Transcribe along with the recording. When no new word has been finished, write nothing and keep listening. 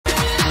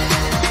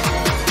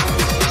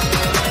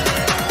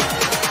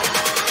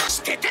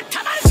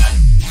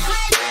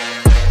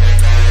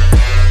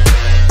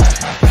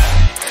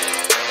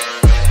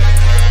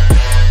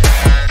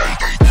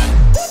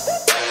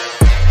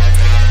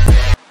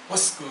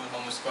doing,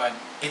 Homo Squad?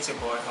 It's your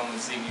boy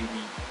Humbleziggy.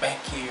 We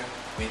back here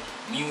with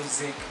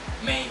music,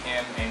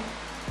 mayhem, and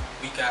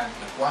we got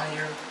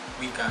McGuire,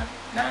 we got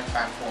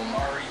 954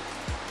 Mari,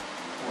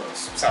 who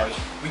else? Sorry,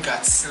 we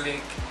got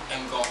Slick,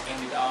 and we're gonna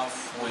end it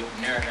off with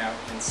Nerdcore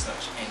and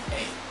such. And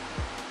hey,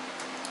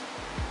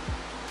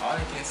 all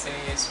I can say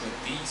is with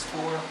these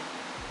four,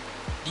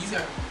 these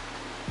are,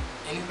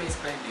 and it's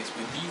basically like this,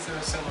 but these are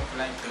some of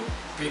like the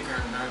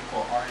bigger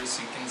nerdcore artists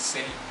you can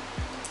say.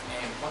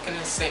 And what can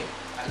I say?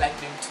 I like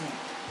them too.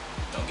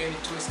 Don't get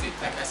it twisted.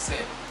 Like I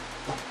said,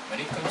 when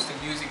it comes to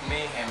music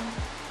mayhem,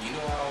 you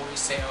know I always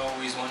say I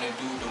always want to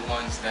do the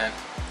ones that,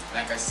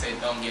 like I said,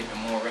 don't get the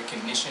more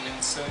recognition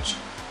and such.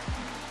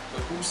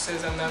 But who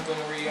says I'm not going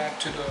to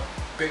react to the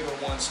bigger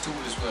ones too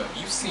as well?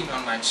 You've seen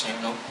on my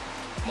channel,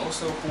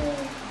 most of who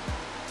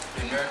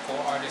the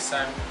nerdcore artists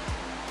I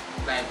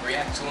like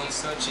react to and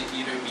such, it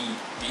either be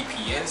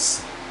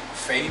DPS,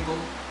 Fable,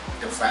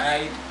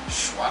 Divide,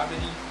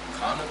 Schwabity,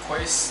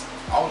 Conquest,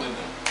 all of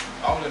them,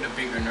 all of the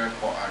bigger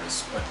nerdcore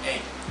artists. But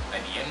hey,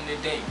 at the end of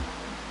the day,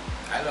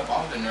 I love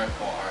all the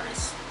nerdcore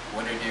artists,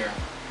 whether they're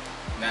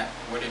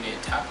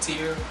top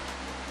tier,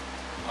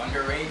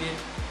 underrated,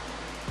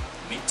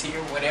 mid tier,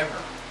 whatever.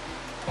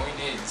 Point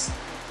is,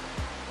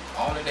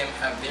 all of them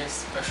have their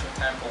special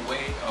type of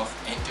way of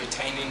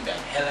entertaining the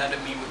hell out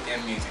of me with their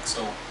music.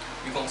 So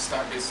we're gonna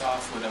start this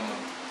off with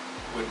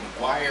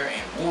McGuire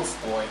and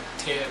Wolfboy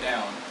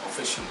TEARDOWN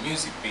official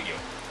music video.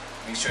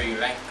 Make sure you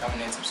like,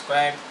 comment, and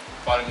subscribe.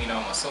 Follow me on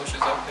all my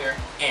socials up there.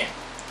 And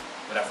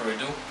without further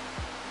ado,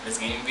 let's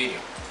get in the video.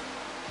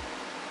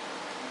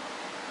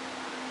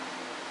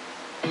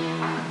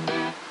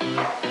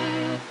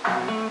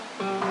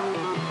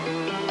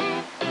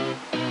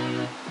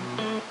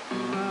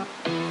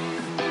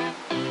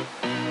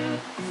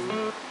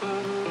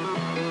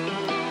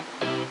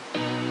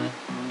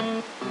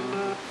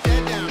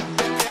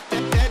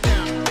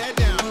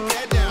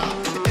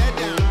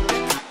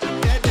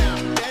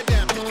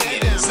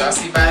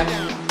 Saucy vibe.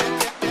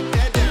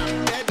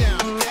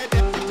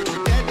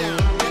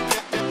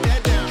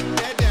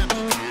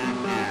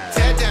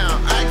 Tear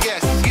down, I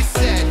guess you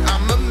said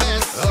I'm a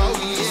mess. Oh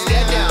yeah.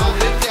 Tear down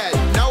the dead,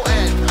 no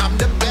end. I'm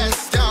the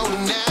best. Oh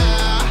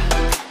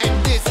nah. And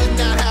this is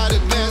not how the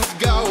best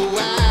go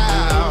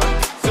out.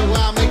 So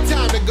I'll make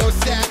time to go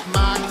set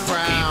my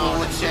crown. People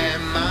will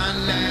chant my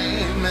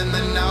name and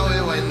they know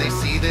it when they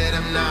see that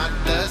I'm not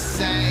the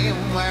same.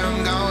 Where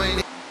I'm going.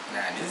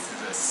 Nah, this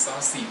is a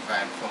saucy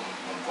vibe from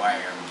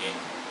McGuire I'm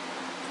getting.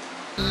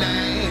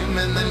 Name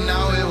and they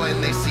know it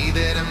when they see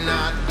that I'm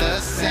not the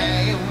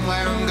same.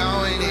 Where I'm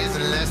going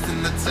isn't less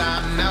than the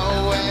time.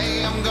 No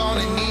way, I'm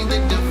gonna need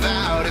the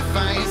devout if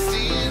I ain't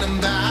seeing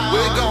them bow.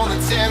 We're gonna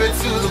tear it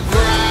to the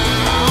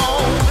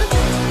ground,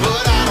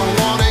 but I don't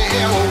wanna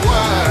hear a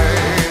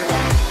word.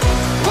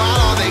 While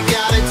all they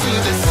got it to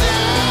the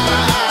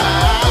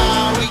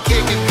sound, we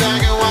kick it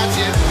back and watch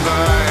it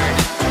burn.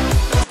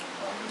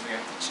 We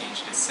have to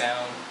change the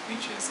sound. We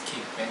just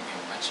kick back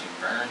and watch it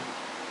burn.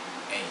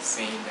 Hey,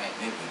 saying that,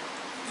 nigga,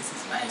 this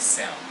is my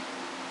sound.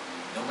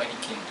 Nobody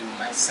can do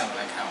my sound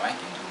like how I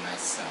can do my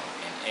sound.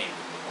 And hey,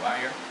 with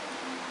McGuire,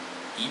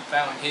 he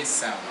found his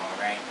sound,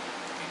 alright.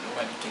 And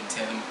nobody can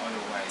tell him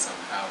otherwise of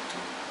how to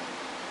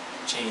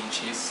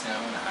change his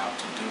sound, how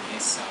to do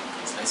his sound.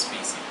 Because let's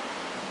face it,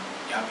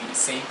 y'all be the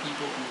same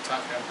people who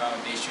talking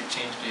about they should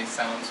change their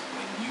sounds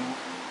when you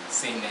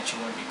saying that you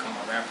want to become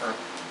a rapper,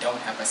 don't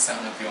have a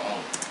sound of your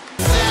own.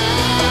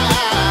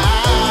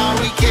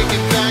 We kick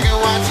it back and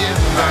watch it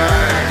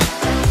burn.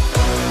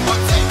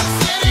 We'll take the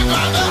city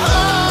by the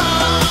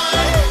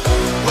heart.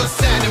 We'll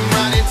send him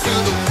running to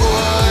the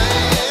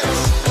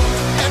woods.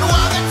 And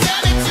while they're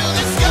turning to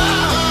the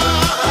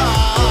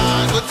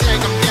skies, we'll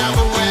take them down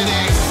from where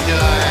they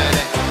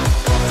stood.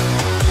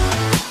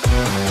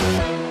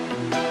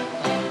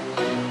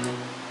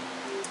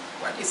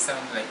 Why this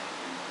sound like,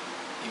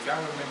 if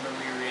y'all remember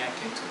me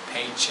reacting to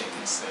Paycheck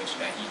and such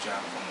that he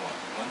dropped from what,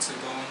 months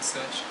ago and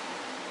such,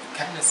 it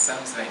kind of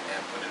sounds like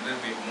that, but a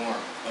little bit more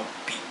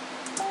upbeat.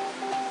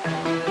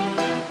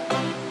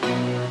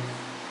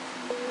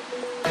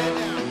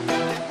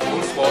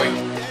 Wolfboy.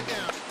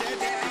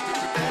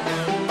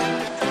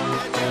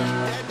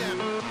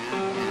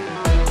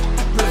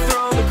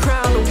 Throne the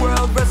crown, the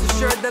world, rest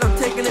assured that I'm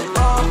taking it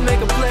off. Make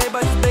a play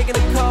by just making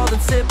a call, then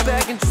sit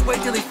back and just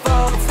wait till he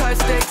falls. It's high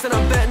stakes and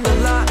I'm betting a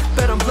lot.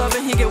 Bet I'm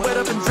bluffing, he get wet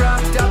up and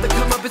drop. Doubt the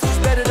come up, it's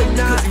just better than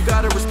not. Cause you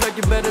gotta respect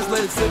your betters,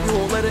 let it slip, you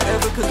won't let it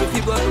ever. Cause if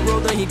he block the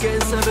road, then he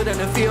getting severed. And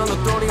if he on the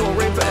throne, he won't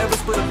reign forever.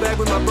 Split a bag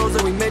with my bros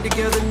that we made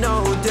together,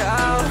 no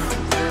doubt.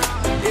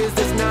 Is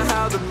this not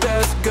how the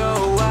best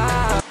go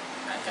out?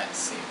 I gotta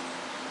say,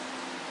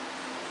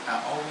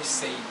 I always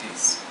say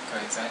this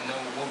because I know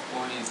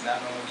Wolfboy is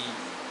not only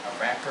a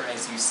rapper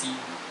as you see,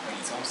 but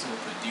he's also a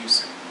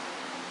producer.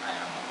 I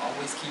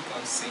always keep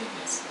on saying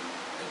this.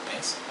 The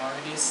best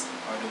artists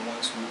are the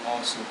ones who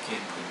also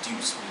can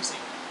produce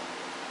music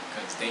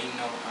because they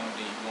know how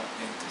they want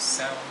them to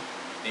sound.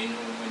 They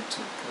know when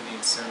to put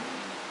in certain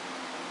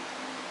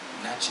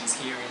notches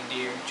here and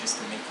there just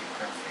to make it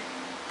perfect.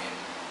 And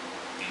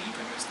did he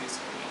produce this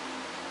or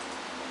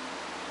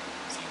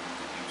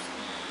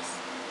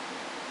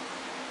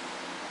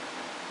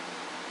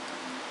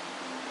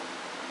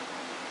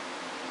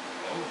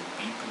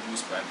be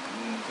produced by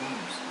Bloom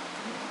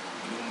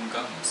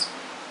Gums.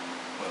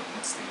 Well,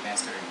 mixed and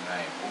mastered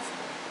by both of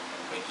them.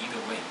 But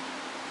either way,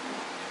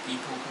 the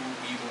people who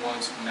be the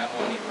ones who not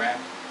only rap,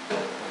 but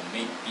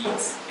make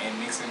beats and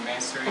mix and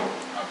master it,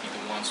 are be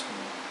the ones who,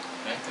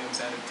 9 times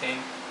out of 10,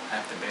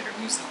 have the better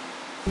music.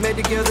 Made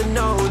together,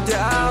 no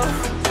doubt.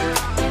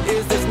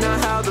 Is this not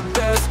how the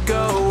best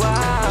go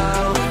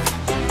out?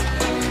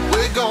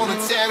 We're gonna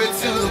tear it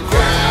to the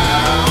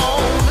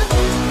ground,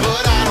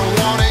 but I don't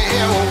wanna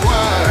hear a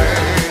word.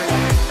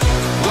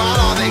 While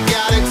all they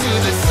got it to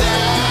the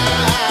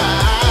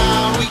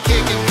sound, we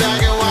kick it back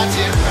and watch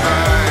it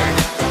burn.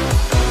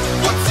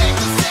 We'll take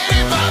the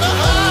city by the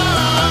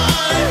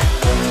heart,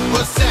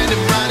 we'll send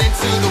it running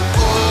to the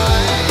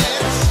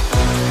woods.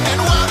 And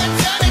while they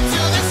turn it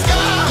to the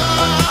sky,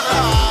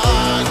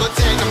 we'll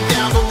take them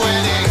down from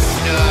where they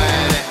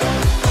stood.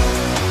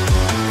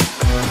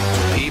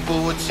 People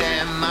will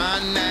chant my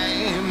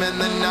name, and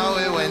they know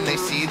it when they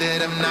see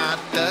that I'm not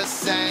the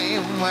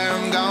same. Where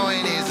I'm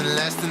going isn't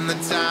less than the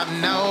top,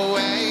 no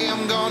way.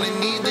 I'm gonna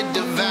need the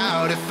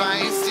devout if I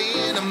ain't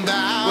seeing them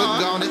bow. We're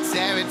gonna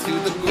tear it to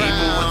the ground.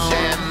 People will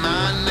chant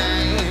my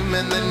name,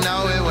 and they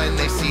know it when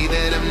they see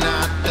that I'm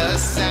not the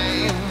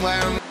same. Where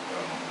I'm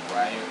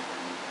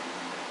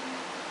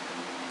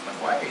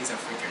Maguire is a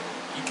freaking,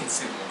 you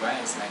consider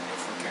Maguire is like a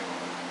freaking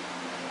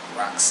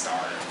rock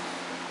star.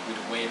 With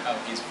the way how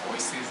his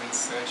voice is and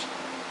such,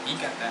 he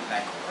got that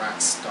like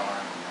rock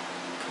star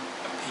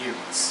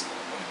appearance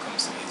when it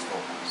comes to his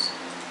vocals.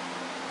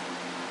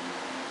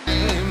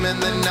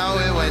 and they know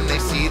it when they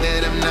see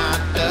that I'm not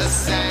the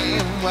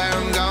same. Where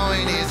I'm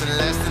going isn't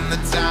less than the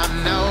top,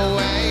 no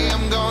way.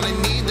 I'm gonna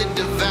need the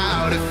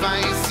devout if I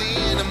ain't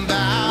seeing them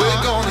bow.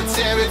 We're gonna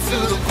tear it to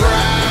the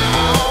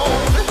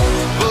ground,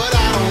 but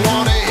I don't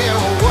wanna hear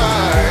a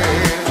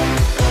word.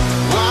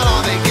 While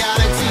all they got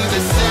it to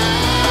the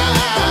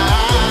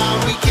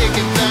sound, we kick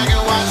it back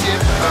and watch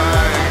it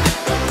burn.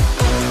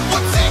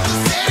 We'll take the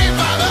city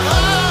by the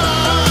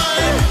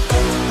heart,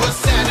 we'll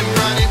send them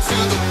running to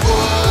the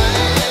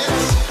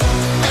woods.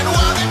 And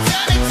while they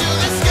turn it to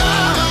the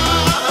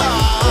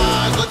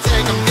skies, we'll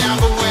take them down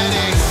from where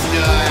they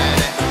stood.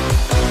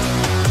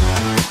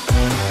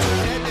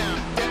 Dead down,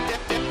 dead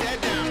down, dead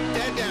down,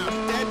 dead down,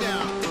 dead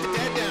down,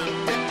 dead down,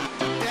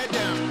 dead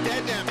down,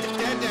 dead down,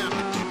 dead down,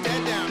 dead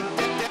down,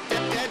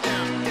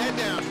 dead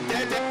down,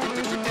 dead down,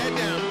 dead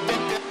down,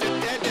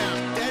 dead down,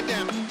 dead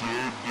down,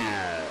 dead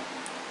down.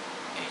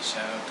 Hey,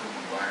 shout out to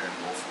Maguire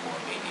both for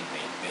Baby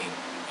Bang Bang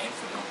and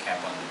for No Cap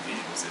on the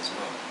visuals as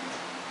well.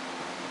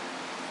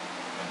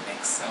 The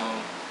next song,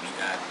 we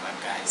got my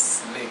guy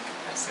Slick.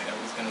 I said I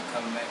was gonna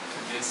come back to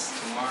this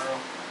tomorrow,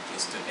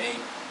 just today.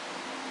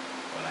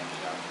 Well, I'll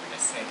give it a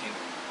second.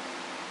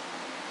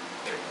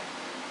 There we go.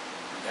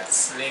 We got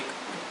Slick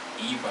with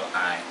Evil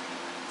Eye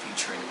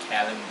featuring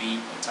Callan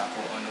B and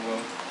Taco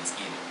Underworld. Let's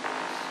get it.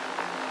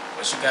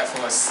 What you got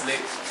for us,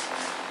 Slick?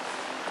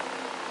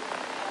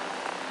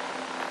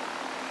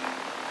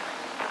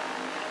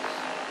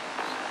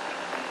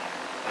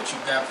 What you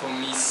got for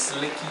me,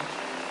 Slicky?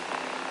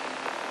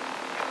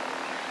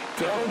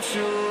 Don't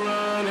you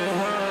run and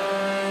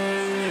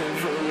hide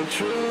from the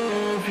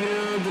truth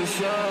you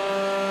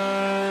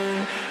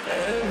decide.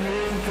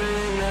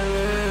 Everything that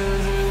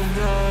is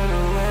gone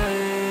away.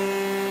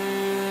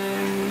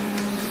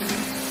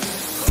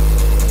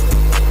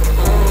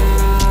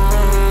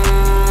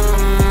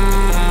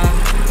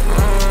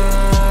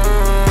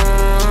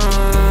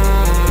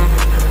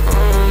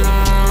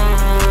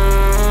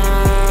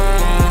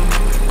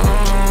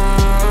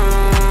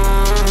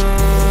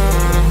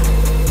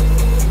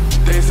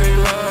 They say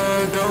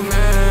love don't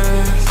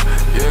last,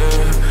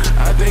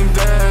 yeah. I think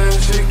that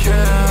shit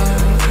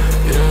can,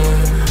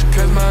 yeah.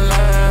 'Cause my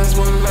last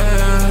one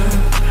left,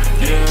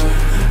 yeah.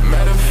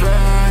 Matter of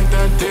fact, I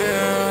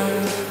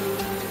did.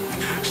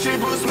 She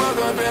put smoke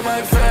up in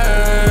my face.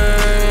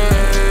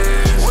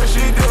 What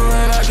she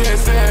doing, I can't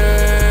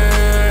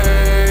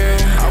say.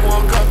 I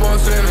woke up on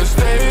center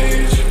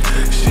stage.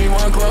 She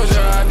want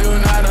closure, I do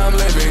not, I'm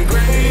living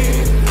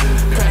green.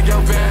 Pack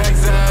your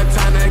bags up,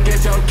 time to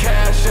get your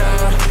cash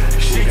up.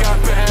 She got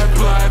bad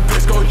blood,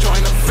 bitch, go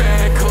join the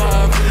fan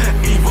club.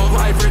 Evil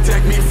eye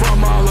protect me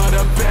from all of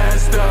the bad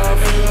stuff.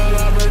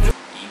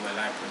 Evil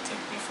Eye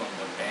protect me from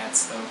the bad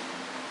stuff.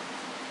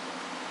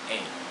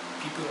 Hey,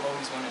 people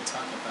always want to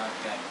talk about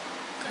that,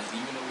 because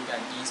even though we got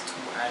these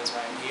two eyes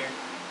right here,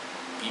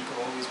 people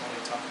always want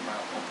to talk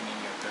about opening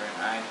your third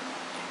eye.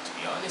 And to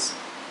be honest,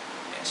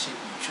 that should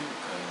be true,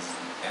 because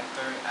that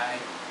third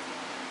eye,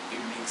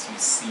 it makes you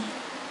see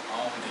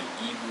all the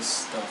evil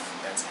stuff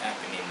that's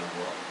happening in the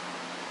world.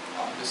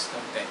 All the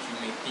stuff that you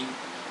may think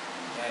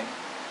that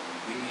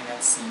we may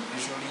not see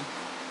visually,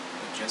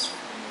 but just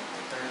with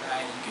the third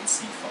eye, you can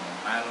see from a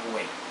mile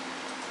away.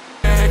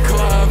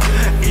 Club,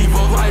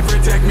 evil eye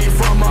protect me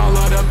from all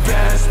of the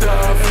bad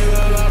stuff.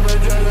 Evil eye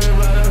protect me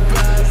from the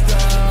bad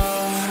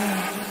stuff.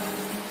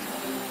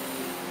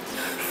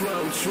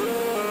 From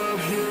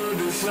truth you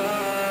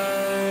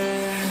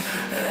decide.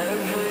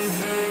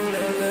 Everything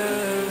that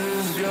lives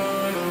is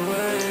gone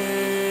away.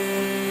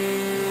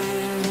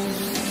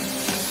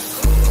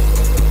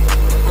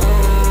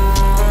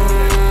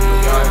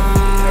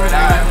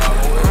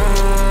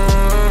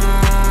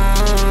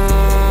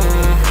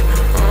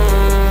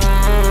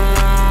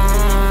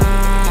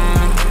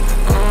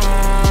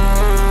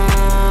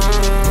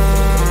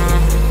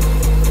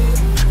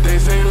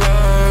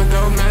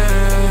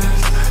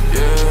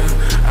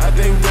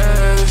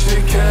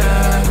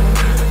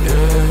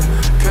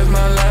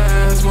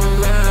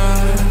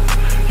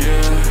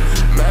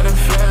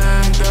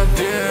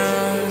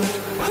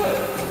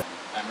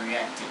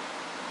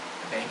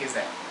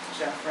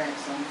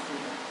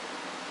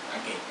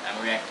 I'm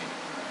reacting.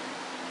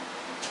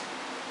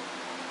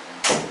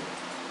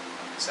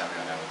 Sorry,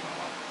 that was my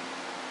mom.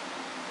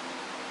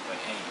 But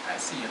hey, I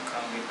see a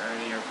comment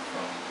earlier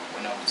from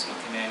when I was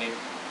looking at it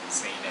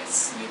saying that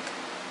Slick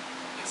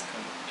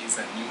is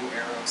a new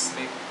era of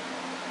Slick,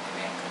 and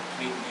I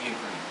completely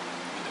agree.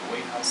 With the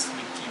way how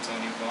Slick keeps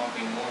on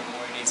evolving more and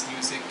more in his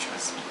music,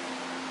 trust me,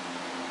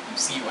 you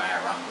see why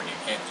I rock with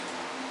him heavy.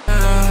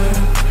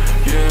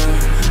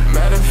 Yeah,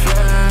 matter of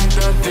fact,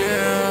 I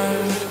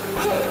did.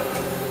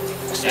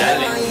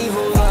 Shout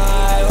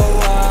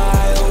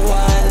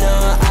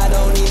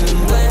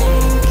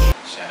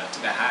out to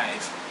the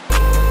Hive.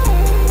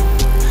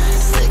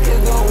 Sick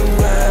of going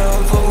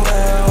round for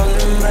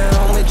round and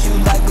round with you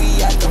like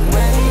we at the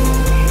ring.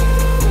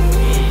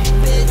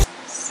 Bitch.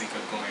 Sick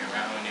of going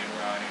round and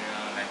round and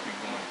round like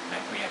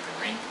we at the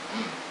ring.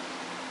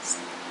 It's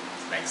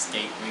like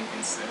skate rink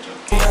and such.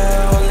 Okay.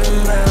 Round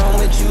and round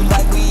with you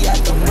like we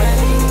at the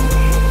ring.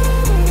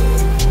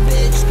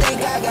 Bitch,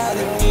 think I got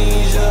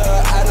amnesia.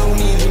 I don't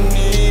even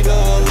need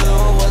a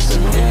little. What's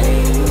her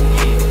name?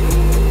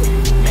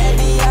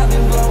 Maybe I've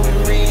been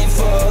blowing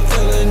reefer,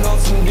 filling on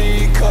some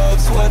D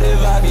cups. What if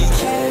I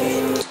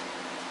became?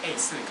 Hey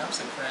Slick, I'm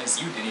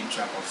surprised you didn't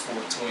drop a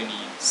 420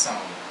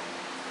 song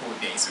 4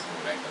 days ago.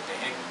 Like what the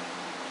heck?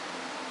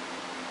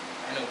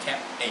 I know Cap.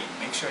 Hey,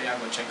 make sure y'all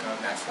go check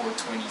out that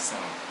 420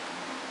 song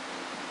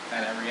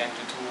that I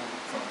reacted to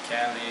from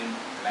Callan,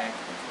 Black,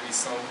 and Free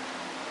Soul.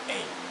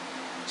 Hey,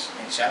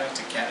 and shout out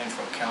to Callan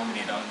for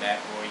commenting on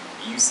that, boy.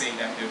 You say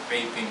that the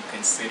vaping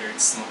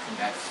considered smoking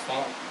that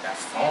funk.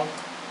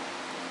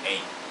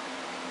 Hey,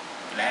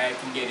 glad I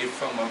can get it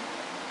from a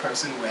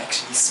person who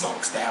actually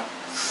smokes that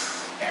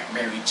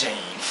Mary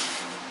Jane.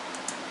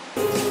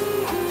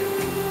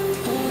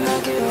 I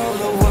get all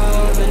the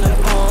world in the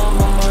palm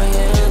of my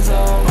hands.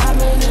 All I've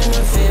been in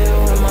the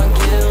field with my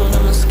guild.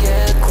 I'm a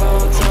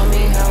scarecrow. Tell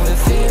me how it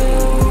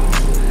feels.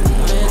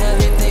 When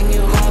everything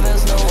you love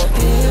has no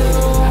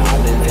appeal.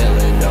 I've been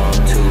feeling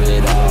numb to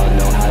it all.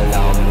 Know how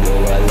long do I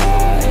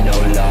lie? No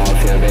love,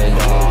 fear it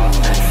all.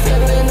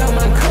 Filling up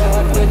my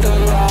cup with the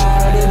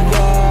light and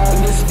dark.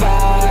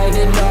 Despite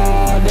it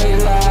all, they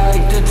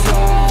like to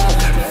talk.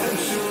 Let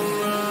you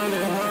run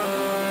it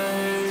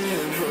high,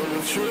 and for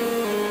the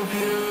truth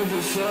you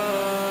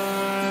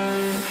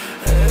decide.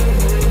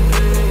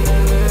 Everything that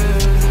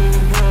lives is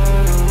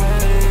gone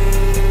away.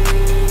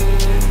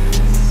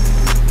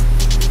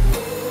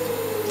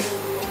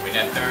 With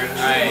that third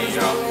eye,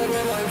 y'all.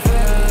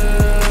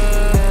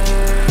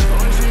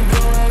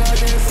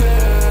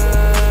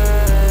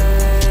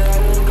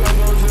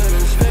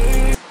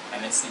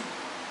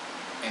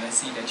 And I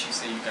see that you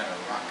say you got a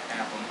rock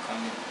album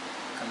coming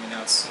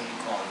out soon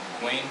called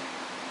Gwen.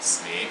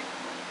 Slick.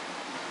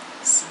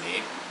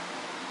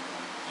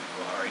 You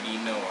already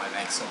know I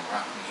like some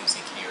rock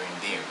music here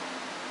and there.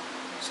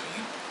 So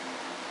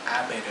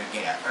I better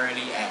get an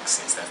early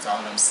access, that's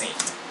all I'm saying.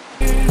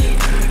 You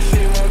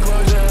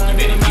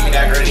better give me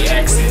that early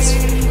access.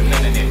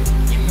 None of that.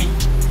 Give me.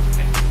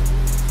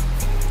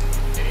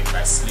 And if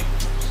I slip,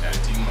 shout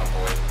out to you, my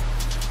boy.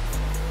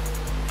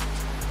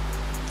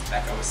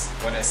 Like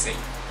what I say.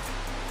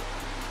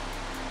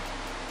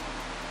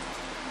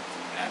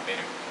 And I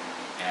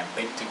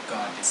bet to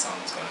God this song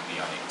is gonna be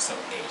on it. So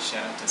hey,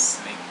 shout out to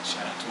Slick,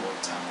 shout out to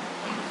Otaku,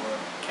 Underworld,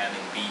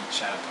 Callan B,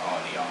 shout out to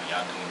all of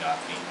y'all doing y'all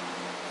thing.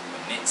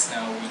 But next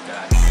now we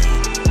got,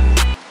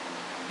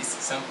 this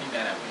is something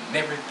that I would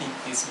never think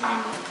this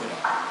man would put on.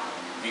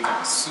 We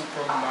got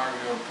Super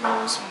Mario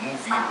Bros.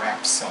 Movie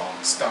rap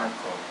song, Star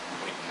Code,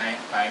 with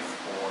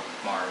 954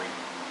 Mari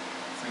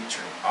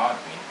featuring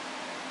Odwin.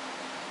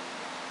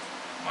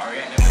 Mario,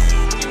 I never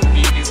think it would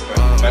be this, but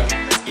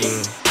let's get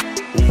it.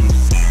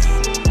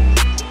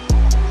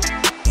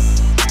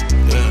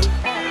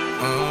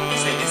 He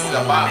said this is a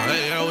bop.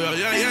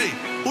 Hey,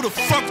 who the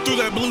fuck threw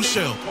that blue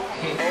shell?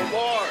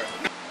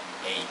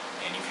 Hey,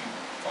 and if you,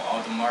 for all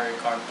the Mario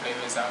Kart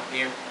players out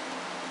there,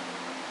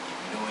 if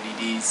you know what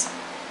it is,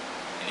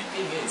 and the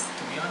thing is,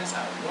 to be honest,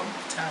 one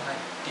time I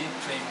did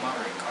play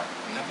Mario Kart.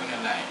 I'm not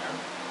gonna lie,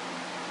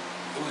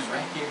 it was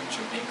right here in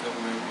Jamaica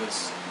where it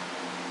was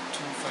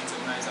 2 friends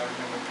of mine I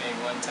remember playing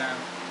one time,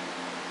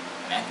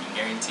 and I can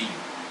guarantee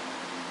you,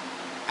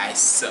 I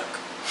suck.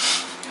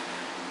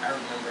 I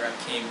remember I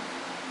came,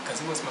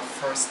 because it was my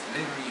first,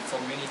 literally for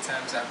many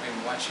times I've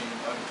been watching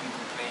other people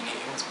playing it,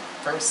 it was my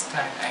first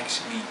time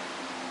actually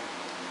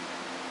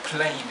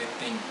playing the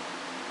thing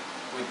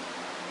with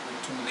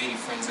 2 lady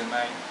friends of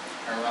mine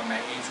around my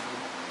age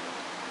group,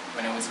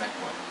 when I was like,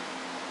 what,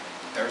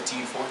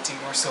 13, 14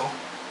 or so?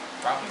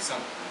 Probably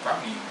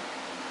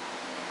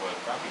older.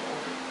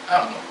 I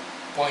don't know.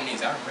 Point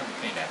is, I remember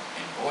playing that,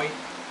 and boy,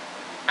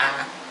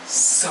 I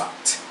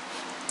sucked.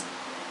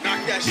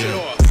 Knock that shit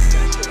off.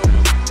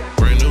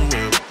 Brand new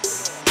whip,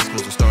 it's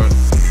supposed to start.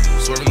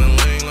 Swerving the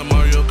lane like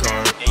Mario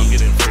Kart. I'm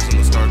getting first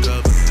in the Star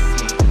Cup.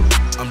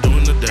 I'm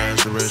doing the dash,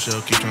 the red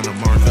shell keep trying to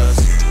mark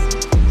us.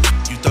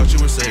 You thought you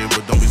were safe,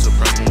 but don't be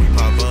surprised when we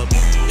pop up.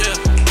 Yeah,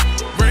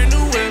 brand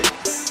new whip,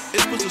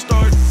 it's supposed to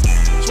start.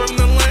 Swerving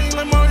the lane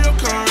like Mario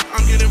Kart.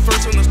 I'm getting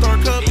first in the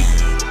Star Cup.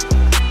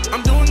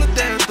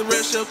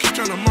 keep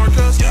trying to mark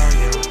us.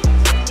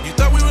 You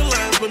thought we were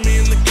last, but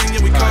me and the gang,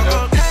 yeah, we caught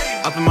up.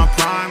 Up in my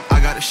prime, I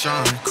got to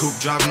shine. Coupe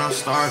driving off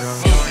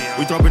Stardust.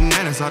 We throw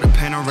bananas out of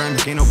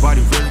panoramic. Ain't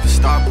nobody really can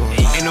stop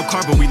us. Ain't no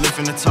car, but we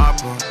lifting the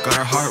top up. Got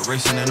her heart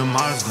racing in a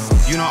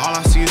Mazda. You know all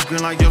I see is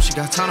green like yo. She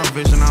got tunnel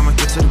vision. I'ma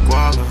get to the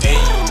guala.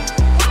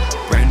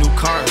 Brand new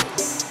car,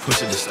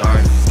 push it to start.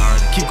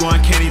 Keep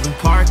going, can't even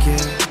park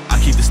it. I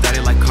keep the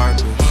static like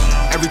carpet.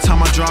 Every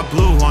time I drop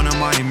blue on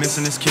him, I ain't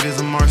missing. This kid is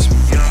a marksman.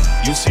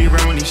 You see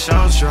red when these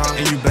shells drop,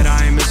 and you bet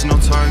I ain't missing no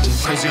target.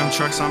 Crazy on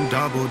trucks, I'm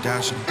double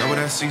dashing. Double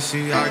that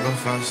CC, I go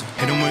faster.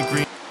 Hit him with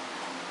green.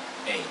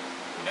 Hey,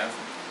 whatever.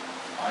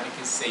 All I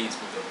can say is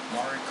for the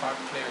Mario Kart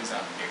players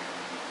out there,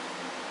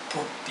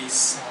 put this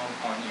song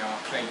on your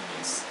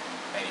playlist.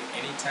 Like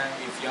anytime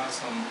if y'all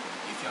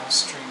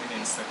streaming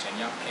and such and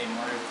y'all play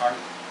Mario Kart,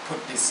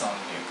 put this song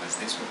here because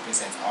this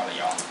represents all of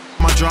y'all.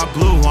 My drop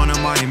blue on him,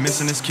 I ain't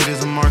missing. This kid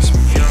is a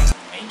marksman.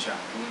 Ain't y'all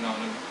blue on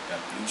him?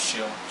 That blue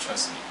shell,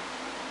 trust me.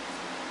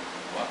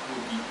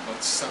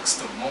 What sucks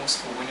the most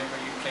for whenever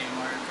you play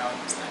Mario Kart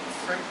is that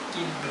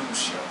freaking blue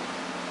shell,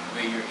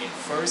 where you're in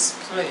first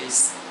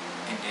place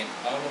and then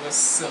all of a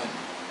sudden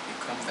it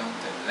comes down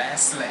to the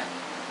last lap,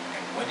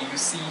 and what do you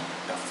see?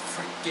 The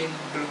freaking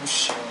blue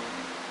shell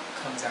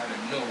comes out of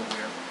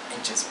nowhere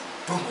and just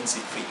booms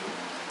it for you.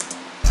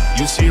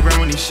 You see red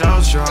when these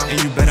shells drop,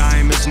 and you bet I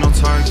ain't missing no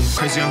target.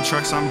 Crazy on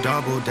trucks, I'm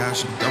double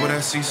dashing. Double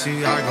that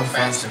CC, I go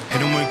faster. Hit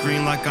him with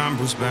green like I'm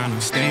Bruce Banner.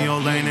 Stay in your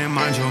lane and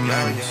mind your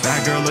manners.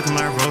 Bad girl looking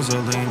like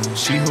Rosalina.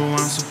 She who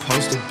I'm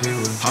supposed to be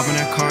with. Hop in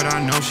that car, I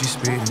know she's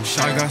speeding.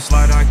 Shot got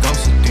slide, I go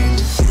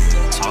Sedina.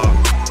 Talk.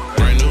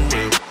 Brand new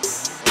whip,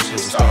 this is a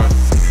start.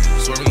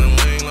 Swerving the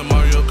lane like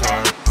Mario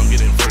Kart. I'm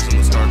getting first in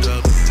the Star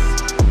Cup.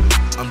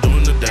 I'm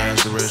doing the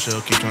dash, the red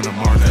shell keep trying to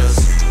mark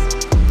us.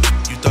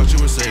 You thought you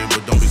were safe,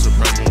 but don't be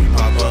surprised when we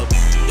pop up.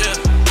 Yeah,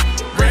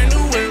 brand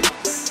new whip,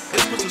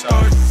 it's supposed to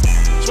start.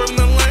 Swerving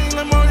the lane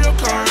like Mario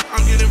Kart.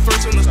 I'm getting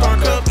first in the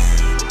Star Cup.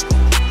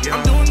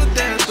 I'm doing the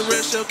dash, the red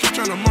shell keep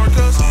trying to mark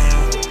us.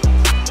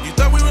 You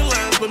thought we were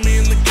last, but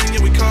me and the gang, yeah,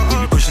 we caught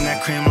up. We be pushing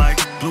that cream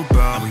like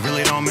Bluebell. We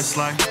really don't miss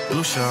like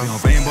Blue Shell. We on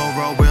Rainbow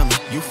Road wheeling,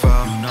 you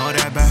fell. You know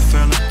that bad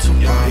feeling too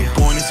well.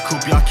 Boy in this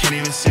coupe, y'all can't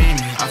even see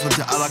me. I flip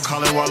the L, I call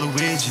it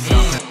Waluigi.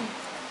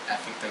 I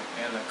think the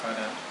L, I call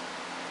it,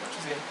 what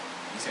you say?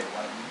 You said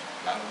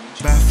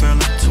Waluigi? Bad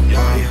feeling too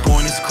well.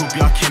 Boy in this coupe,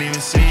 y'all can't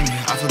even see me.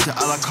 I flip the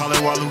L, I call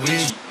it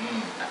Waluigi.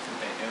 I flip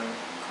that L,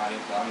 call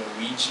it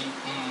Waluigi.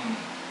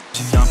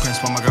 Young Prince,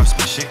 while my girl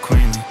spit shit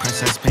queenly.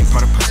 Princess Pink,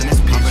 part of person is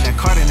peach. Poppin' that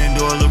card and then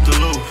do a loop the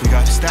loop. We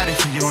got the static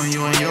for you and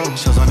you and you.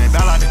 Shows on that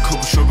bell like the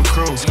Cooper Trooper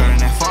crew. Skirting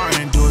that far and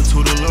then do it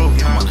to the loop.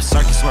 I'm on the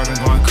circus swerving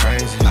going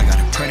crazy. I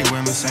got a pretty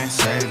women saying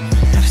save me.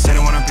 Now they say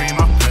they wanna be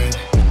my baby.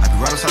 I be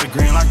right outside the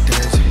green like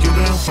Daisy. You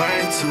been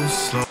way too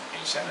slow.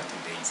 Hey, shout out to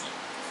Daisy.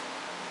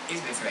 It's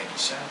basically like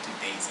shout out to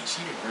Daisy.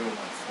 She the real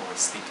one for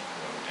Sticky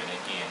Road. And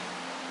again,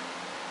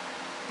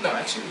 no,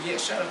 actually, yeah,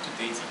 shout out to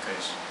Daisy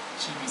because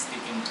she be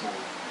sticking to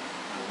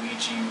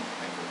Luigi,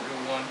 like a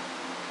real one.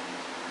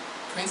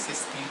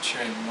 Princess Peach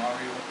and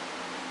Mario,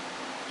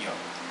 yo,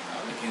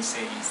 all we can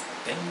say is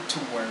them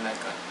two were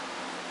like a,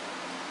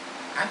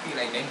 I feel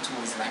like them two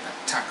is like a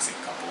toxic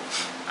couple.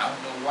 I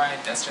don't know why,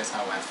 that's just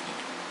how I feel.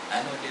 I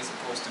know they're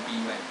supposed to be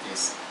like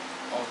this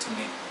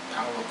ultimate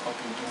power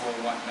couple duo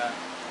or whatnot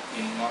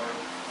in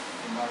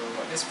Mario,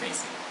 but let's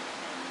face it,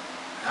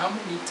 how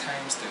many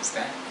times does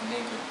that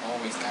nigga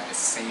always gotta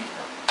save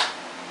her?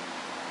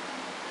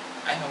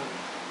 I know,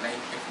 like,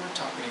 if we're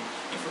talking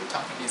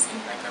this in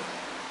like a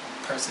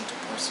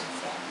person-to-person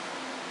form,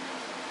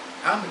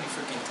 how many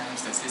freaking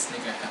times does this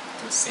nigga have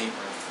to save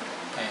her for the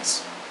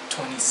past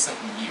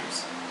 20-something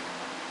years?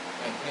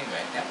 Like, nigga,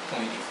 at that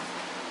point,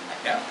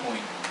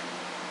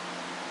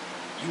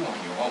 you on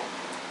your own.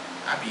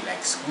 I'd be like,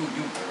 screw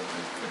you, bro,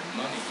 because for the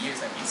amount of years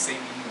I've been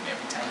saving you, and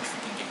every time you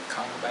freaking get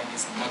caught by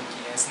this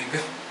monkey-ass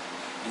nigga,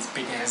 this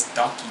big-ass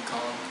Donkey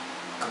Kong,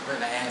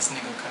 gorilla-ass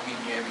nigga come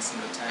in here every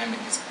single time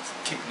and just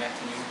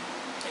kidnapping you.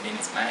 And then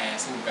it's my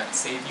ass who got to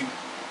save you.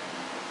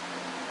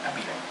 I'd be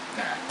like,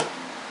 nah,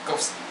 go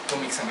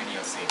make somebody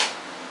else save you.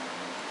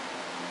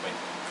 But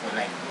for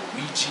like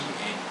Luigi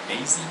and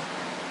Daisy,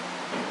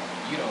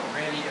 you don't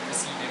rarely ever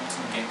see them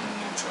two get in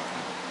no trouble.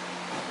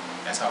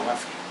 That's how I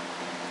feel.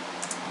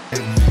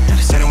 Now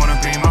they say they wanna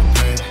be my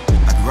baby.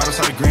 I be right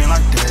outside the green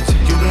like Daisy.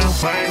 You been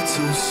way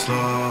too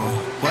slow,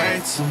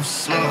 way too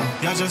slow.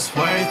 You're just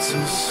way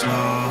too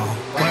slow,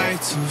 way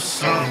too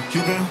slow. You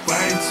been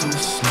way too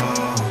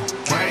slow,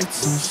 way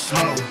too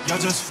slow.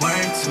 You're just way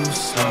too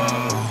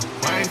slow,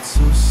 way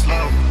too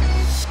slow.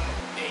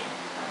 Hey,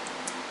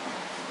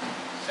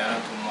 shout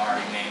out to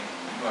Mari, man.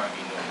 You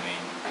already know,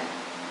 man.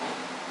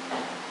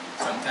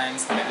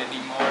 Sometimes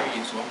Melody Mari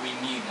is what we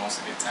need most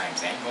of the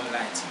times. I ain't gonna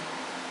lie to you.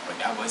 But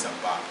that was a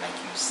bop, like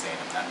you said.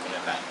 I'm not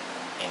gonna lie.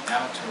 And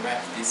now to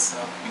wrap this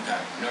up, we got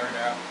Nerd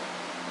Out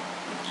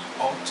with the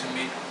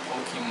ultimate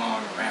Pokemon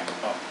wrap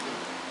up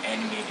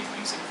animated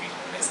music video.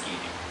 Let's get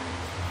it.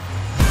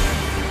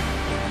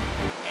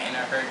 And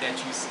I heard that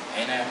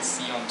and I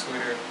see on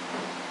Twitter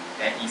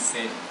that he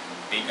said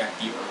they got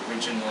the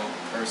original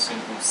person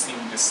who sing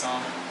the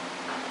song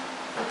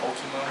for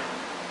Pokemon.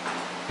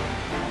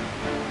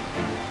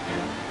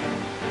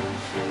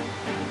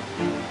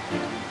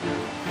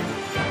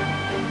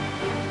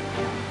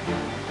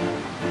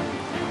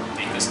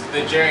 Take us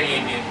through the journey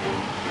again.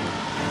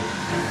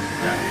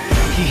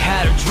 He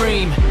had a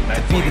dream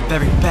to be the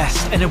very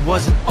best, and it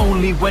wasn't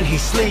only when he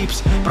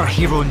sleeps, but our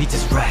hero needs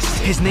his rest.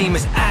 His name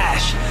is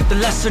Ash, the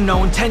lesser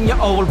known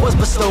 10-year-old was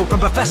bestowed from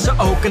Professor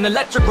Oak an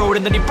electric road,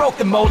 and then he broke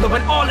the mold and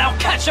went all out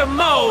catcher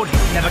mode.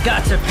 Never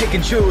got to pick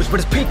and choose,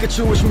 but his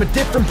Pikachu was from a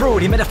different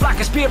brood. He made a flock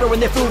of Spearow when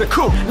they flew the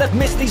coop, left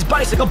Misty's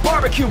bicycle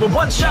barbecue with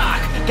one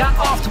shock. Got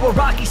off to a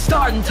rocky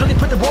start until he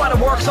put the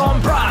waterworks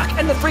on Brock,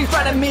 and the three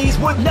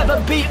frenemies would never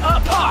be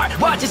apart.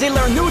 Watch as they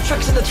learn new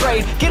tricks in the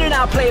trade, getting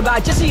outplayed by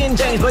Jesse and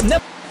James, but never.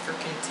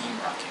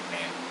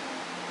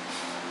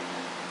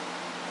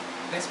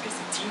 Let's face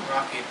it, Team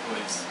Rocket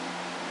was,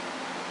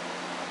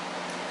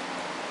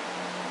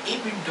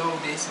 even though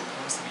they're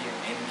supposed to be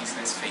enemies,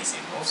 let's face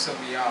it, most of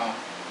y'all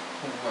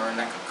who were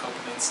like a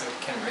couple and stuff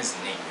can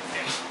resonate with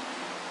them.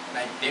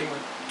 Like they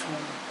were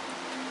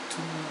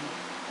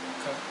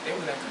they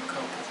were like a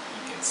couple,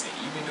 you can say,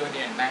 even though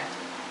they're not.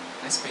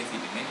 Let's face it,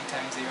 many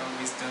times they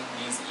always done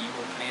these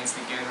evil plans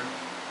together,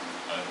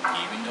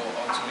 even though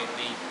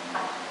ultimately,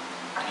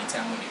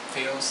 anytime when it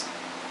fails,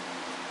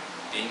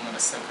 they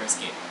motherfuckers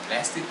get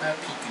blasted by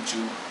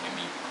Pikachu and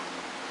be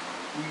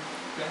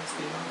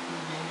blasted off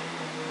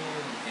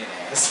again.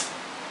 Yes.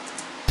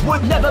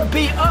 Would never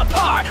be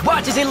apart.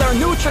 Watch as they learn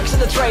new tricks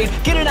in the trade,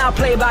 getting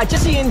outplayed by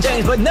Jesse and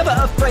James, but never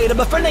afraid of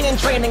befriending and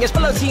training his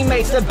fellow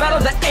teammates. The battle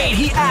that 8,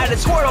 he added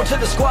Squirtle to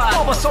the squad.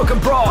 Almost so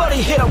brawl, but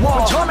he hit a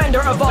wall. Tormentor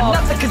evolved, but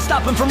nothing could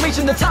stop him from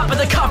reaching the top of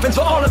the conference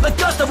for all of the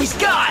gusto he's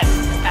got.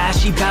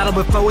 Ashy battled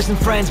with foes and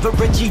friends, but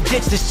Richie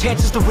ditched his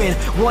chances to win.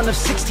 One of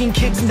 16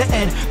 kids in the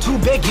end. Too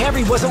big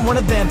Harry wasn't one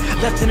of them.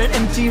 Left in an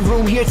empty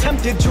room, he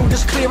attempted to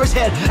just clear his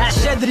head. Ash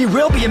said that he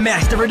will be a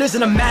master. It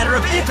isn't a matter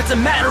of if, it's a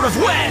matter of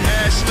when.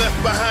 Ash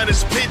left behind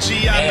his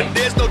Pidgey, but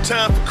there's no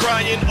time for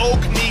crying.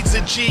 Oak needs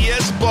a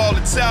GS ball,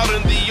 it's out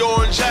in the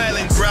Orange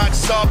Islands. Brock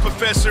saw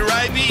Professor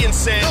Ivy and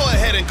said, go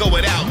ahead and go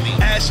without me.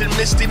 Ash and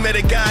Misty met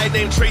a guy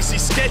named Tracy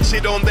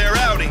Sketchit on their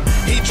outing.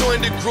 He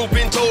joined the group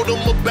and told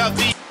them about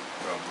the...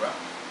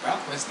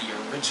 Brock was the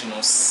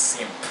original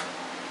simp.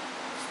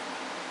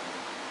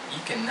 You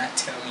cannot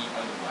tell me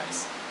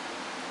otherwise.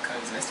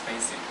 Because let's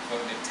face it, for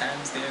the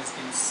times there's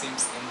been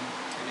simps in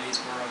today's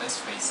world, let's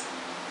face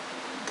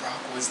it, Brock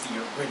was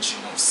the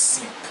original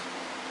simp.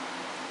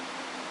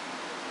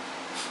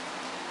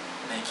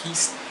 Like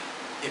if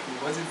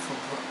it wasn't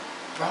for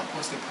Brock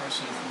was the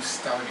person who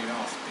started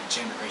off the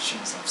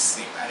generations of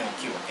simp. I don't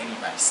care what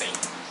anybody say.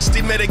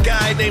 They met a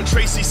guy named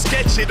Tracy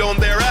Sketchit on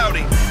their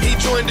outing. He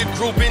joined the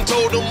group and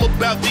told them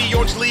about the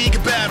Orange League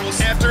battles.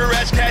 After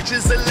Ash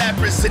catches a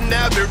Lapras and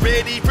now they're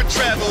ready for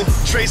travel.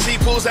 Tracy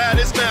pulls out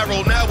his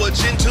marrow, now a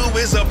Gen 2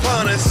 is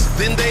upon us.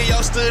 Then they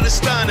all stood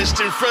astonished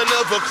in front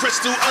of a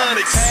Crystal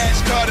Onyx.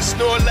 Ash caught a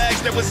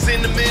Snorlax that was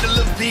in the middle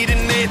of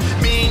beating it.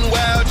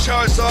 Meanwhile,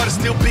 Charizard is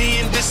still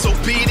being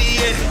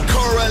disobedient.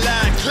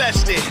 Coraline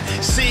clutched it,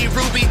 C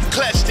Ruby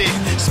clutched it.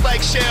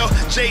 Spike Shell,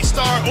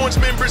 J-Star, Orange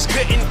members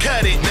couldn't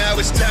cut it. Now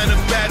it's time to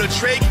battle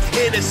Drake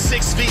in a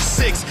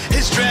 6v6.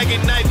 His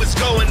Dragonite was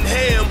going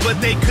ham,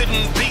 but they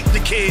couldn't beat the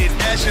kid.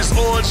 Ash's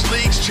Orange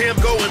League's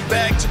champ going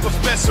back to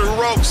Professor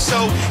Oak,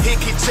 so he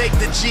could take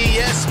the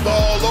GS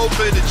ball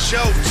over to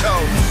Johto.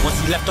 Once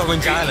he left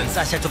Orange Islands,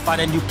 Ash had to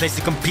find a new place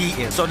to compete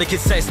in, so the kid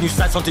set his new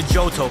sights onto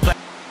Johto.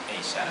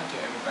 Hey, shout out to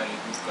everybody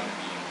who's going to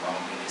be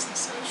involved in this and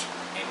such.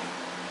 And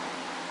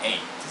hey,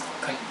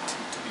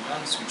 to be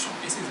honest with you,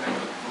 this is like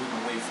a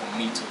good way for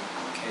me to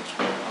catch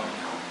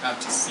how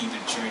to see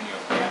the journey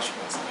of Ash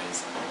was.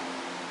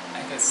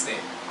 Like I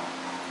said,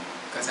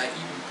 because I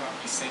even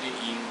probably said it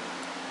in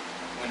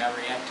when I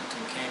reacted to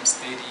Cam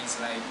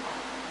Steady's like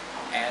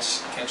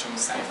Ash Ketchum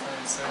Cypher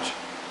and such,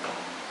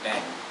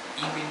 that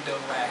even though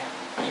I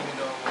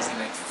wasn't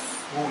like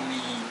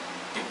fully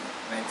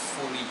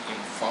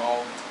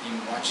involved in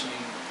watching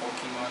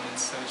Pokemon and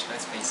such,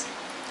 let's face it,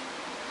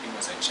 it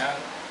was a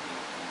child.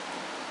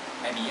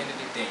 At the end of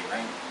the day,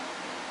 right?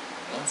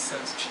 Once a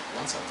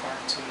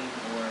cartoon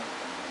or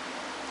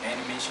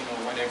animation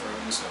or whatever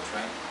and such,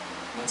 right?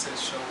 Once a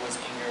show was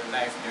in your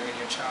life during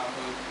your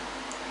childhood,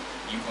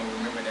 you're gonna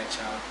remember that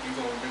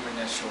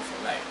show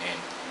for life.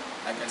 And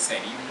like I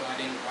said, even though I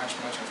didn't watch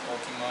much of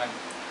Pokemon,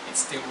 it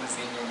still was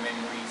in your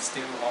memory,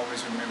 still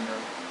always remember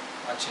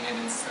watching it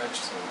and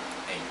such, so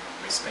hey,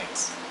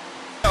 respects.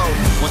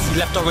 Once he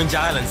left Orange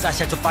Islands, Ash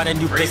had to find a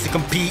new place to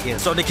compete in,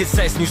 so the kid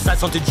set his new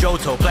sights onto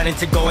Johto, planning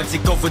to go and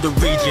take over the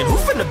region. Who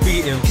finna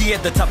beat him? He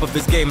at the top of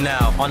his game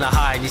now, on a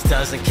high and he still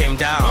hasn't came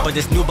down. But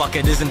this new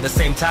bucket is in the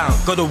same town,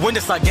 go to win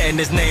to start getting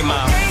his name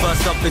out.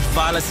 First up it's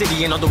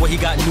Humbleziggy, and on the way he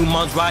got new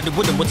moms riding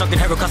with him. We're talking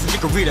Heracross and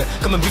Chikorita,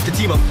 come and beat the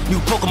team up. New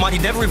Pokemon he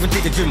never even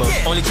take the dream of,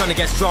 only trying to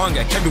get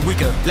stronger, can be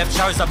weaker. Left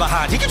Charizard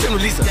behind, he can trim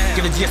release him.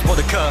 Give the GS for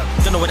the curve,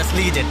 don't know where that's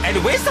leading.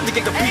 Anyway, it's time to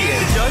get competing.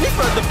 The journey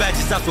further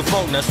badges out with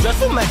Faulkner,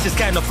 stressful matches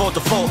can't afford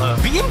to falter.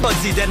 Beating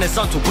Bugsy, then it's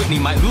on to Whitney.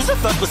 Might lose a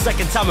third, but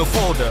second time in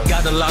folder.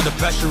 Got a lot of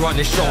pressure on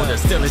his shoulders.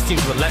 Still, it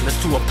seems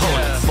relentless to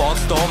opponents. Fog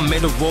storm,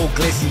 middle road,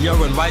 glacier,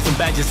 and rising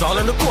badges all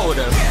in the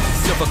quarter.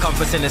 Silver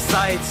compass in his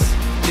sights.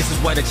 This is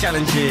where the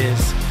challenge is.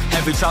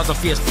 Heavy trials and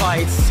fierce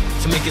fights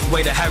to make his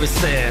way to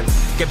Harrison.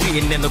 Get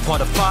beaten in the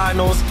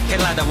quarterfinals.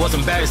 Can't lie, that was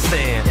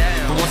embarrassing.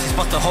 But once he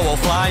spots the Ho-Oh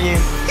flying,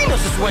 he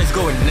knows just where he's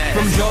going next.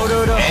 From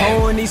Johto to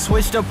Ho, and he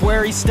switched up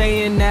where he's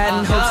staying at.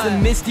 In hopes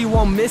that Misty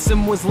won't miss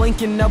him, was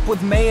linking up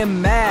with May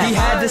and Matt. He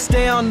had to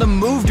stay on the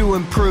move to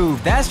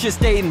improve. That's just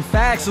stating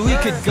facts, so he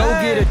could go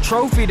get a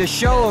trophy to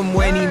show him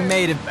when he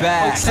made it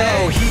back. So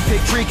he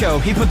picked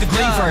Trico, he put the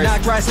green first.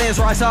 Knocked Dry Sands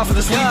Rice off for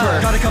the sweeper.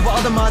 Got a couple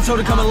other Monto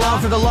to come along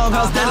for the long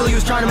haul. Steadily he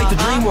was trying to make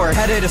the dream work.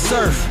 Had it to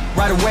surf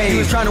right away. He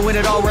was trying to win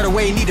it all right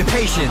away. Needed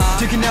patience.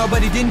 Took an L,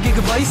 but he didn't get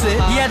complacent.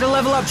 He had to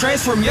level up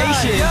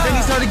transformation. Then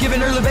he started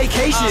giving early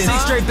vacation. 6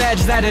 straight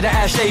badges added to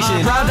Ash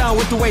Station. Proud down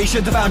with the way he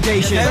should the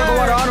foundation.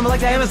 Overwater on him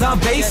like the Amazon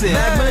basin.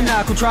 Magma and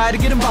Knock will try to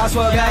get him boss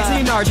up. Max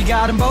and Archie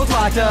got him both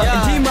locked up.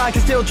 And Team Rocket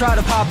still try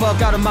to pop up.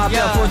 Got him mopped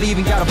up before they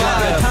even got a block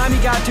up. The time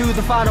he got to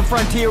the final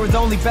frontier was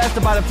only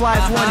bested by the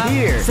flyest one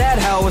here. Sad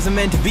how it wasn't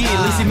meant to be.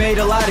 At least he made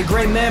a lot of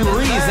great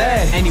memories.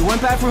 And he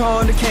went back from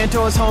home to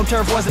Kanto. His home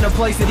turf wasn't a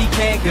place that he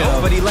can't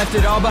go. But he left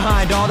it all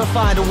behind, all to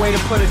find a way to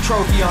put a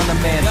trophy on the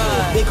mantle.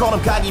 They called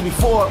him cocky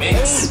before.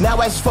 Now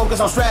I just focus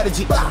on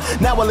strategy.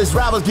 Now while his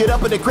rivals get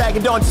up at the crack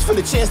of dawn just for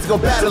the chance to go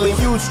battling.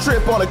 Huge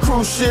trip on a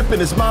cruise ship,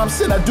 and his mom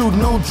said I do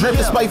new drip.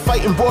 Despite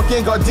fighting Bork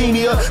and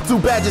Gardenia, 2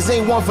 badges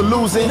ain't one for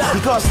losing. He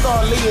caught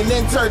Star Lee and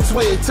then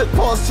Turtwig. Took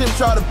Paul's chip,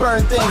 tried to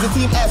burn things. The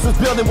team Ash was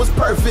building was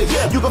perfect.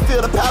 You can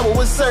feel the power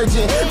was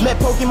surging. Met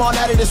Pokemon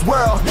out of this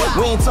world.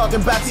 We ain't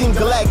talking about Team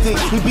Galactic.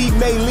 He beat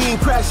Mei Lee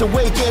and Crash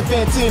Awake and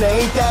Fantina.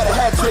 Ain't that a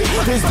hat trick?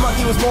 His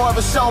monkey was more of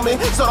a showman.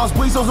 So those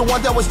Weasel's the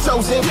one that was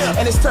chosen.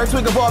 And his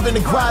Turtwig evolved in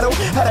the grotto.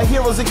 Had our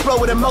heroes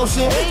explode with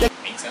emotion.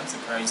 Makes I'm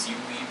surprised you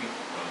leaving.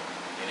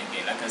 Then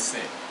again, like I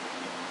said,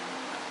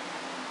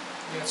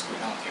 yeah, it's cool.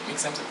 I don't care.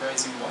 Makes I'm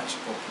surprised you watch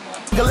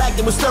Pokemon.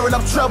 Galactic was stirring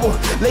up trouble.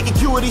 Lake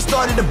Acuity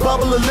started to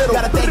bubble a little.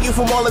 Gotta thank you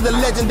from all of the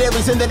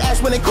legendaries. And then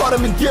Ash went and caught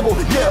him and Gibble.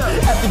 Yeah,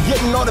 after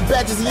getting all the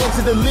badges, he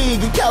entered the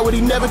league. A coward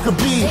he never could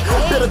be.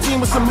 Built a team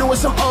with some new and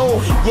some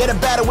old. Yeah, the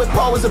battle with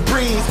Paul was a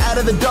breeze. Out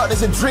of the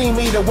darkness, a dream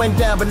eater went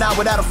down, but not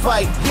without a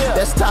fight.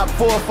 That's top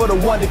 4 for the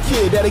Wonder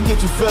Kid. That'll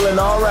get you feeling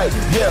alright.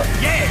 Yeah.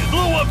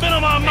 Blue a bit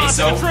on my mind.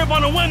 Took a trip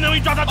on the wind, then we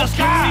dropped out the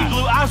sky.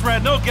 Blue eyes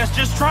red, no guess,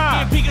 just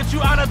try. Get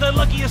Pikachu out of the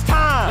luckiest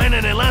time.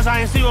 Landing in lands,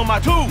 I ain't see with my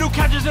 2. New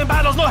catches in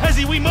battles, no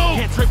hezzy, we move.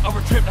 Can't trip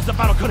over trip, that's the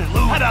battle, couldn't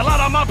lose. Had a lot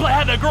on my plate,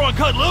 had to grow and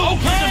cut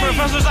loose. Listen,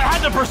 professors, I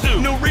had to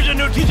pursue. New region,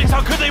 new teachings,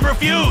 how could they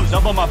refuse?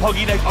 Double my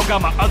Pokédex, oh,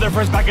 got my other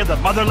friends back at the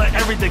motherland,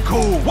 everything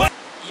cool. What?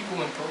 Even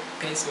when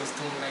Peso was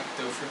doing like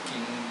the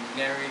freaking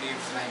narrative,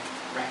 like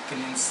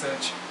rapping and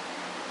such,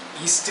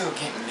 he's still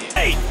getting lit.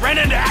 Hey, ran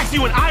into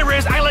Axie and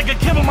Iris, act like a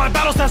kid on my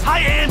battle stats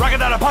high end.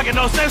 Rocket out of pocket,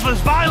 no senseless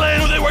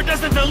violence. Knew they were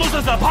destined to lose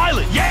as a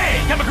pilot. Yeah,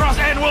 came across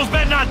Anvil's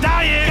bed not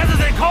dying. Guesses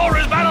and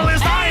chorus, battle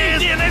is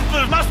science. DNA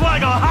flips, my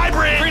swag on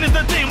hybrid. Green is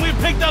the team, we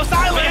picked up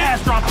silence. It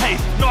has strong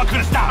pace, no I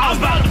couldn't stop, I was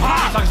about to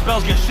pop. Talk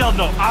spells get shelled,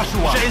 no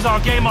Ashua. Shades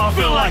on game on,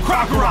 feel like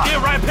Crocodile. Get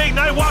right, pig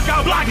night, walk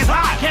out, block is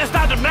hot. Can't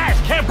stop the match,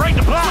 can't break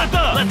the block. Slipped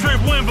up, let Trip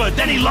win, but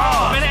then he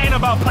lost. Man, it ain't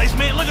about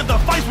placement, look at the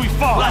fights we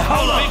fought. Like,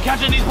 hold up, been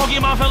catching these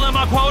Pokemon, filling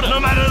my quota. No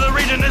matter the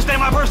region, this ain't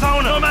my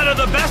persona. No matter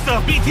the best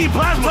of BT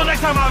Plasma. So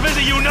next time I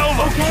visit you,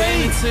 Nova.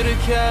 Okay. To the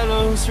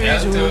Kalos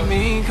region with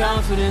me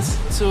confidence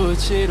to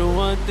achieve the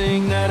one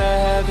thing that I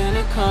haven't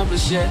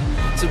accomplished yet.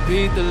 To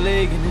beat the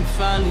league and then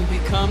finally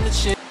become the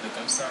champ. Look,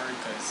 I'm sorry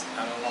because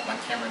I don't want my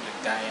camera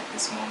to die at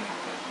this moment,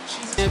 but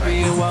Jesus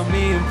Champion while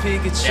me and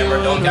Pikachu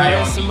and the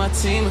rest of my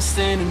team are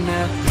standing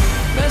there.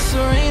 Best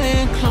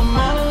arena and come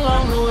on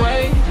along the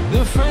way.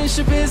 The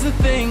friendship is the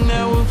thing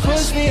that will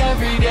push me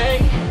every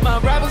day. My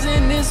rivals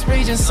in this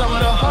region, some of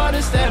the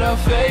hardest that I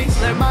face.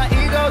 Let my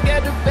ego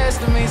get the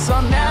best of me, so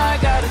now I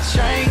gotta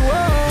train.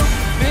 Whoa.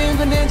 Being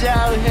the ninja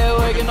out here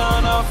working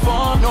on our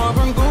form.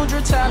 Northern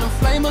Gudra, Talon,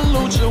 Flame, and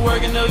Lucha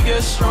working to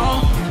get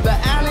strong. But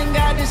Allen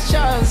got this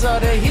charge, so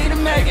the heat to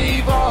make it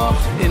evolve.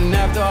 And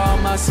after all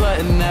my sweat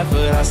and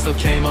effort, I still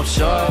came up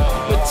short.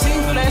 But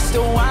teams for that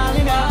still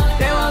wilding out.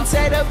 They won't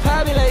take the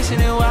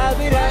population and wipe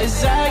it out.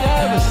 It's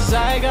Zygarde versus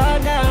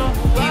Zygarde now.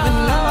 Even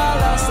though I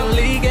lost the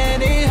league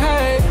and it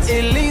hurts,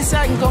 at least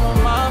I can go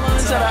with mama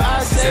until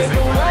I save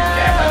the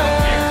world.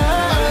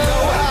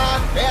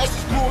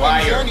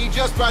 Journey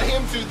just brought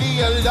him to the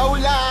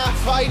Alola.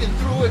 Fighting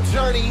through a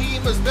journey, he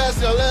must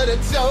best all of the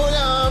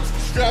totems.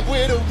 Strapped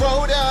with a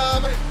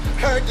rotom.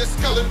 Heard the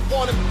Scullin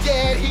want him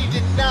dead, he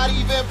did not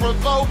even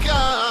provoke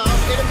him.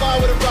 In a bar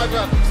with a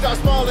rug, start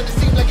small and it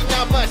seemed like he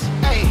not much.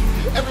 Hey,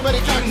 everybody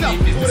talked up,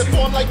 would have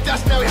formed like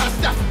dust, now he has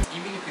stuff.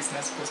 Even if it's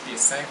not supposed to be a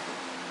cypher,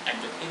 and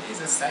it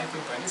is a cypher,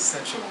 but it's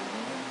such a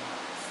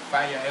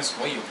fire-ass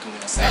way of doing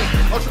a cypher.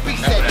 Hey, Ultra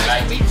Beast said,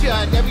 nice to meet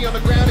ya. Never on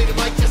the ground, he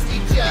might just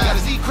eat ya. He got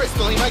a Z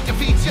crystal, he might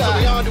defeat ya. So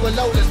we on to a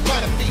low, let's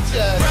find a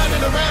feature. Round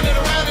and around and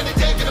around, and they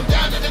taking him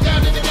down and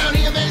down and down.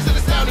 He amazed and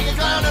astounding, he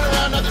clowning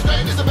around. Other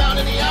strangers abound,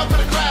 and he out for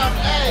the crown.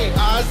 Hey,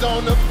 eyes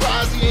on the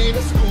prize, he ain't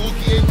a school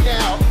kid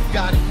now.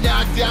 Gotta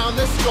knock down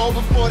the score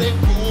before they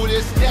pull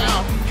this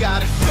down.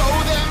 Gotta show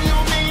them you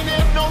mean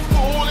it, no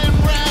fooling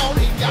round.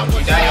 He got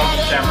what's out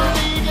of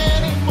the league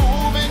and he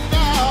moving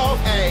now.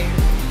 Hey,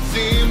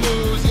 see him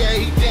moves, yeah,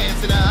 he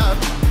dancing up.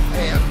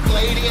 Hey, if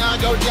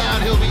Gladion go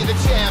down, he'll be the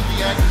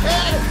champion.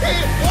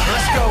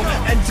 Let's go,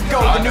 and to go,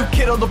 the new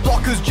kid on the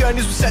block whose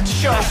journeys were set to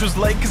show. Ash was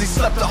late cause he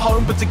slept at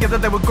home, but together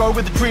they would grow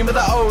with a dream of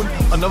their own.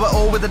 I know it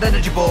all with an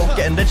energy ball,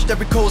 getting lynched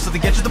every course at the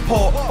edge of the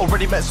port.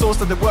 Already met source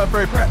that they weren't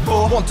very prepped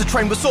for. Want to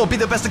train with sword, be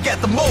the best to get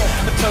them all.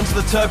 The terms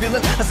of the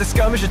turbulent, as they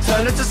skirmish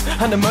eternities,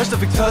 and immerse the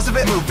victors of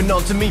it. Moving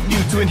on to meet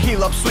Mewtwo and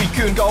heal up Sweet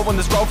Coon. Go on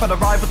this road, and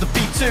arrive with the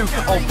B2.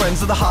 Old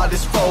friends are the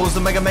hardest foes,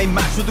 the Mega Man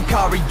match with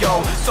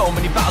Lucario. So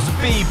many battles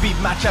with B, beat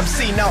match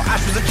MC, now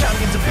Ash was a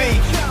champion to be.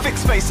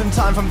 Fixed space and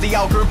time from the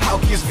Alga and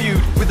Palkia's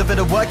feud. With a bit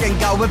of work,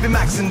 Gengar will be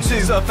maxing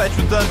too. Surf Edge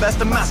with learn best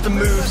and master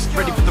moves.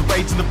 Ready for the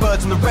raids and the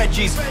birds and the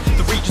Reggies.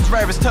 The region's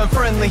rarest turn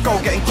friendly.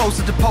 Goal getting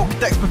closer to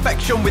Pokédex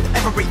perfection with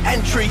every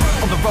entry.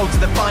 On the road to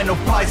the final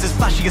prizes,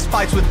 flashiest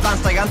fights with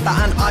Lance, Diantha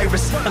and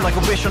Iris. And like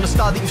a wish on a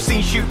star that you've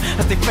seen shoot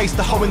as they face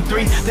the Hoenn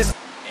 3. This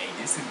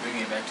is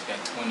bringing back to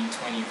that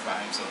 2020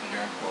 vibes of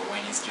Nerdcore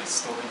when it's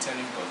just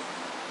storytelling, but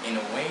in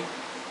a way,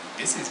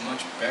 this is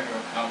much better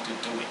how to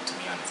do it, to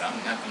be honest. I'm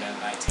not gonna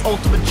lie to you.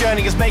 Ultimate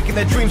journey is making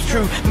their dreams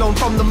true. Known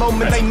from the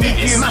moment they meet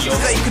you. Masters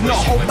they could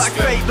not hold back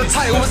fate. The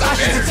title was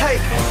Ash's to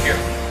take.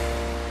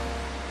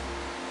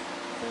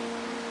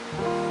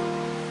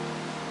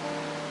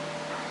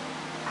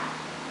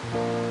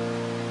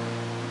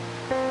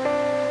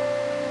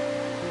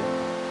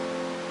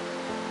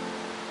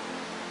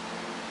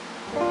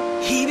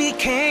 He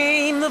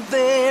became the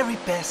very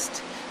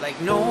best, like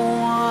no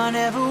one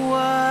ever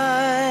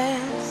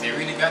was. They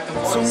really got the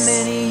voice. So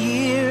many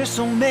years,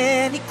 so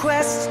many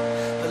quests,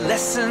 the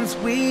lessons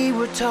we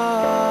were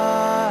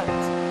taught.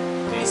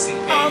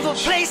 All the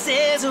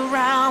places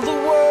around the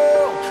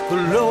world, the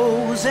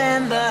lows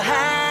and the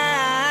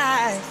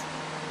highs.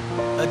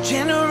 A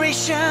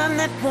generation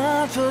that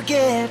won't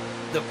forget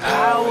the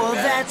power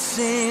that's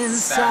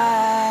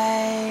inside.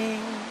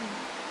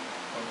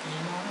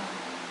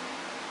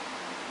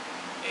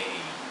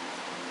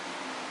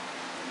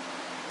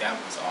 That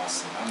was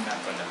awesome. I'm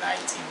not gonna lie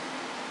to you.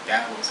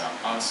 That was an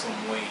awesome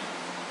way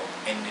of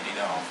ending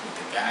it off with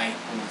the guy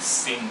who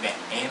sang the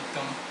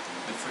anthem,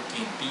 the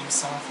freaking theme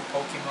song for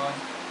Pokemon.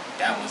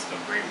 That was a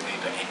great way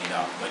to end it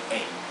off. But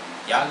hey,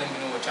 y'all let me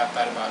know what y'all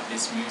thought about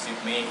this music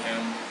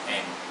mayhem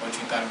and what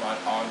you thought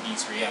about all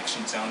these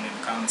reactions down in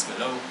the comments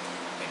below.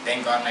 And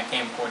thank God my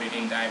camcorder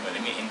didn't die. But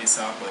let me end this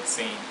off by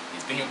saying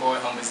it's been your boy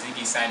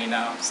Humbleziggy signing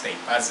out. Stay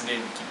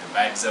positive and keep the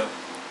vibes up.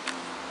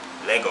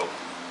 Lego.